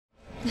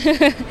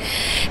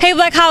Hey,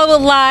 Black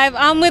Hollywood Live.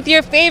 I'm with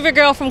your favorite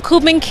girl from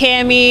Coop and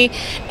Cami.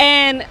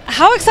 And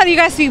how excited are you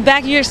guys to be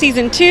back? Your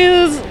season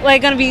 2's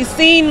like going to be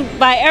seen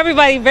by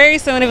everybody very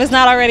soon, if it's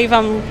not already, if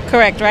I'm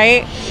correct,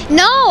 right?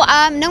 No,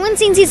 no one's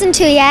seen season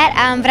 2 yet,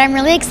 but I'm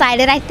really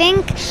excited. I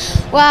think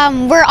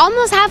we're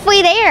almost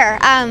halfway there.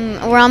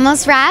 We're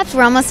almost wrapped.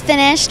 We're almost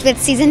finished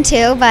with season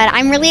 2, but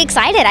I'm really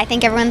excited. I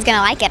think everyone's going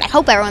to like it. I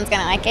hope everyone's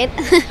going to like it.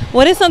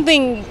 What is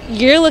something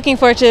you're looking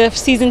forward to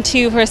season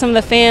 2 for some of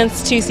the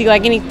fans to see?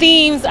 Like any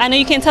themes? I know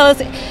you can't tell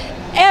us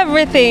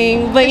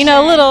everything, but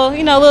a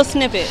little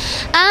snippet.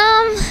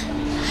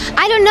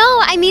 I don't know.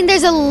 I mean,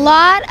 there's a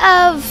lot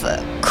of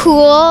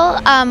cool,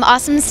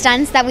 awesome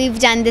stunts that we've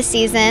done this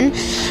season.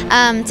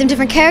 Some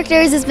different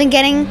characters has been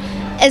getting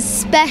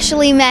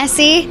especially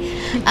messy.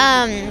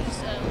 And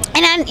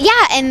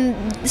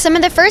some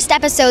of the first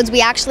episodes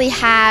we actually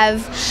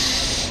have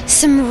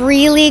some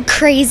really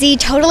crazy,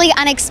 totally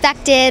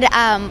unexpected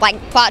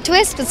plot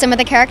twists with some of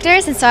the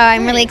characters, and so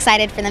I'm really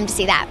excited for them to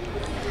see that.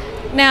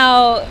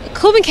 Now,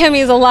 Coop and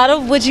Cami is a lot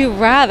of would you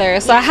rather,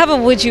 so I have a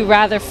would you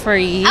rather for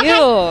you.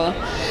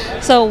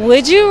 Okay. So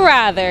would you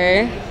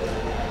rather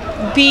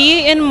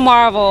be in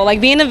Marvel,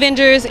 like be in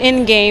Avengers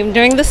Endgame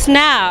during the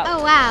snap?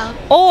 Oh, wow.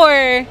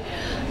 Or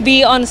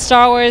be on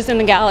Star Wars in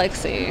the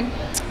Galaxy?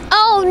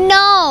 Oh,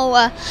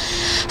 no.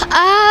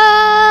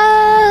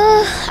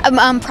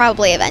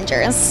 Probably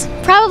Avengers.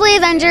 Probably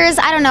Avengers.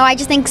 I don't know. I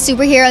just think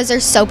superheroes are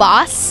so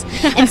boss.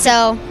 And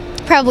so,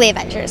 probably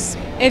Avengers.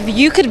 If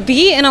you could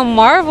be in a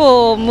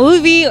Marvel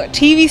movie or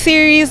TV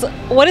series,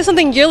 what is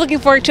something you're looking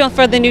forward to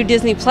for the new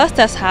Disney Plus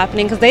that's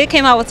happening? Because they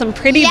came out with some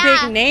pretty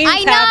big names.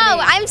 I know.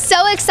 Happening. I'm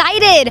so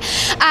excited.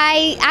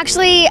 I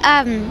actually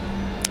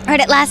heard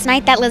it last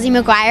night that Lizzie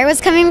McGuire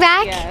was coming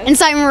back. Yes. And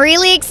so I'm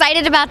really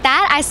excited about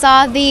that. I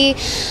saw the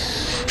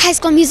High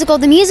School Musical,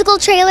 the musical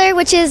trailer,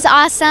 which is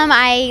awesome.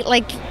 I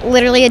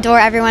literally adore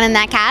everyone in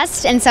that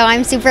cast, and so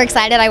I'm super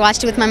excited. I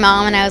watched it with my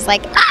mom, and I was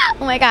like, oh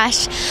my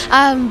gosh.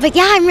 But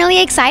yeah, I'm really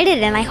excited,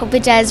 and I hope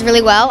it does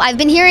really well. I've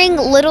been hearing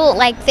little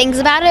things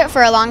about it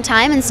for a long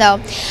time, and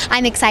so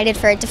I'm excited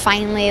for it to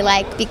finally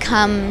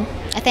become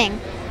a thing.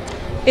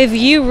 If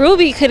you,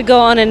 Ruby, could go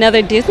on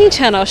another Disney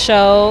Channel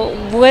show,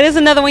 what is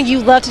another one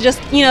you'd love to just,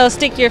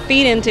 stick your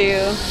feet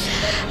into?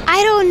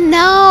 I don't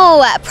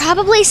know.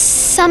 Probably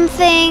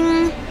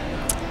something,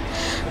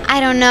 I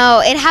don't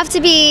know. It'd have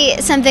to be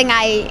something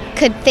I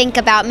could think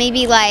about.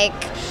 Maybe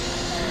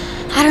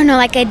I don't know,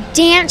 like a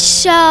dance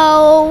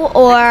show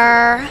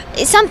or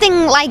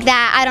something like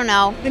that. I don't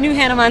know. The new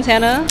Hannah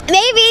Montana?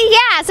 Maybe,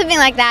 yeah, something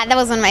like that. That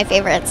was one of my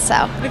favorites,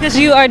 so. Because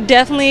you are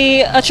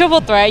definitely a triple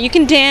threat. You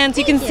can dance,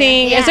 you can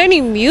sing. Yeah. Is there any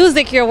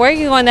music you're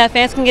working on that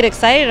fans can get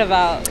excited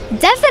about?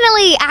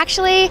 Definitely.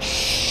 Actually,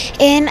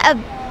 in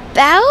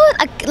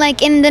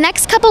in the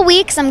next couple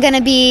weeks, I'm going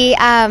to be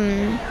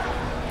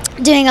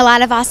doing a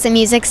lot of awesome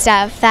music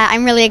stuff that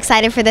I'm really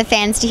excited for the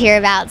fans to hear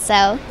about,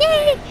 so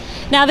yay!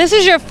 Now, this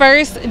is your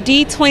first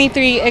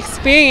D23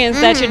 experience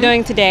that you're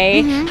doing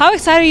today. How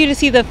excited are you to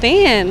see the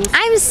fans?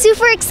 I'm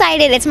super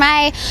excited. It's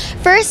my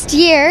first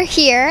year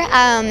here,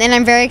 and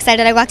I'm very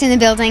excited. I walked in the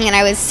building and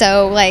I was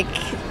so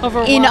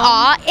in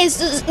awe.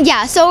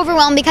 So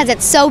overwhelmed because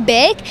it's so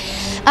big.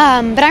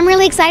 But I'm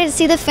really excited to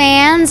see the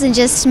fans and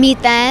just meet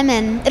them,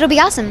 and it'll be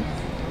awesome.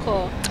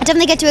 Cool. I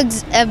definitely get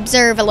to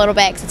observe a little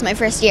bit because it's my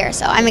first year,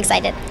 so I'm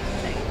excited.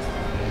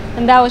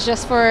 And that was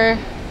just for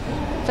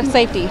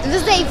safety. For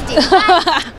safety.